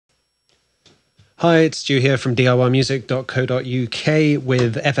Hi, it's Stu here from DIYmusic.co.uk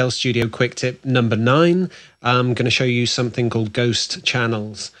with FL Studio Quick Tip number 9. I'm going to show you something called Ghost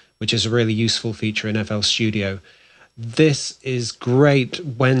Channels, which is a really useful feature in FL Studio. This is great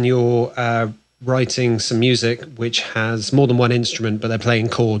when you're writing some music which has more than one instrument, but they're playing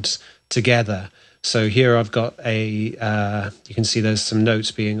chords together. So here I've got you can see there's some notes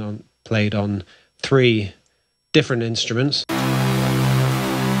being played on 3 different instruments.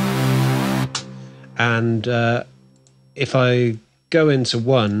 And if I go into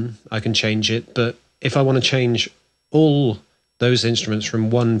one, I can change it. But if I want to change all those instruments from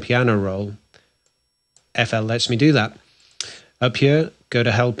one piano roll, FL lets me do that. Up here, go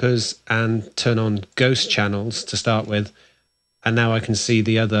to Helpers and turn on Ghost Channels to start with. And now I can see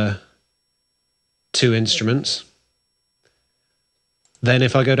the other 2 instruments. Then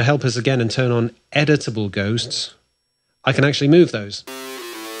if I go to Helpers again and turn on Editable Ghosts, I can actually move those.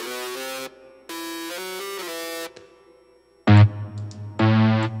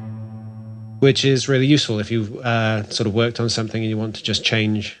 Which is really useful if you've sort of worked on something and you want to just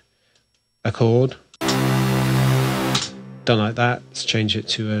change a chord. Don't like that, let's change it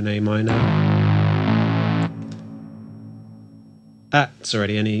to an A minor. It's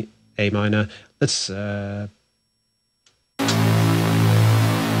already an A minor. Let's try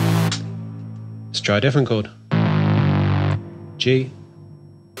a different chord. G.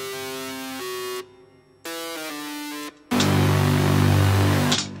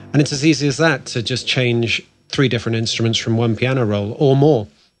 And it's as easy as that to just change 3 different instruments from one piano roll or more,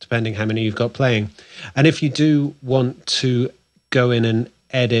 depending how many you've got playing. And if you do want to go in and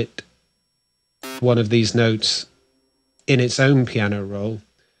edit one of these notes in its own piano roll,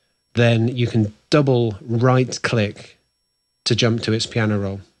 then you can double right click to jump to its piano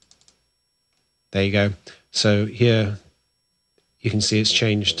roll. There you go. So here you can see it's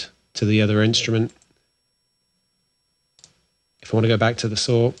changed to the other instrument. If I want to go back to the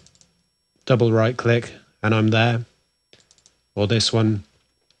saw, double right click and I'm there. Or this one,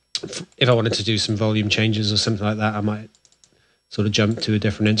 if I wanted to do some volume changes or something like that, I might sort of jump to a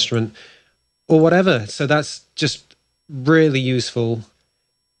different instrument or whatever. So that's just really useful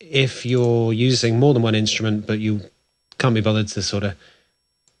if you're using more than one instrument, but you can't be bothered to sort of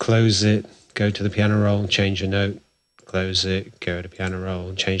close it, go to the piano roll, change a note, close it, go to piano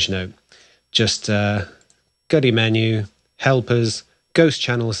roll, change a note. Just go to your menu, Helpers, Ghost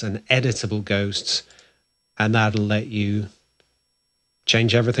Channels and Editable Ghosts, and that'll let you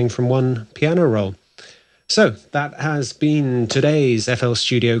change everything from one piano roll. So that has been today's FL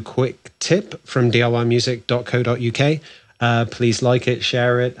Studio Quick Tip from DIYmusic.co.uk. Please like it,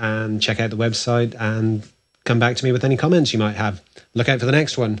 share it, and check out the website and come back to me with any comments you might have. Look out for the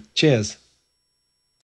next one. Cheers.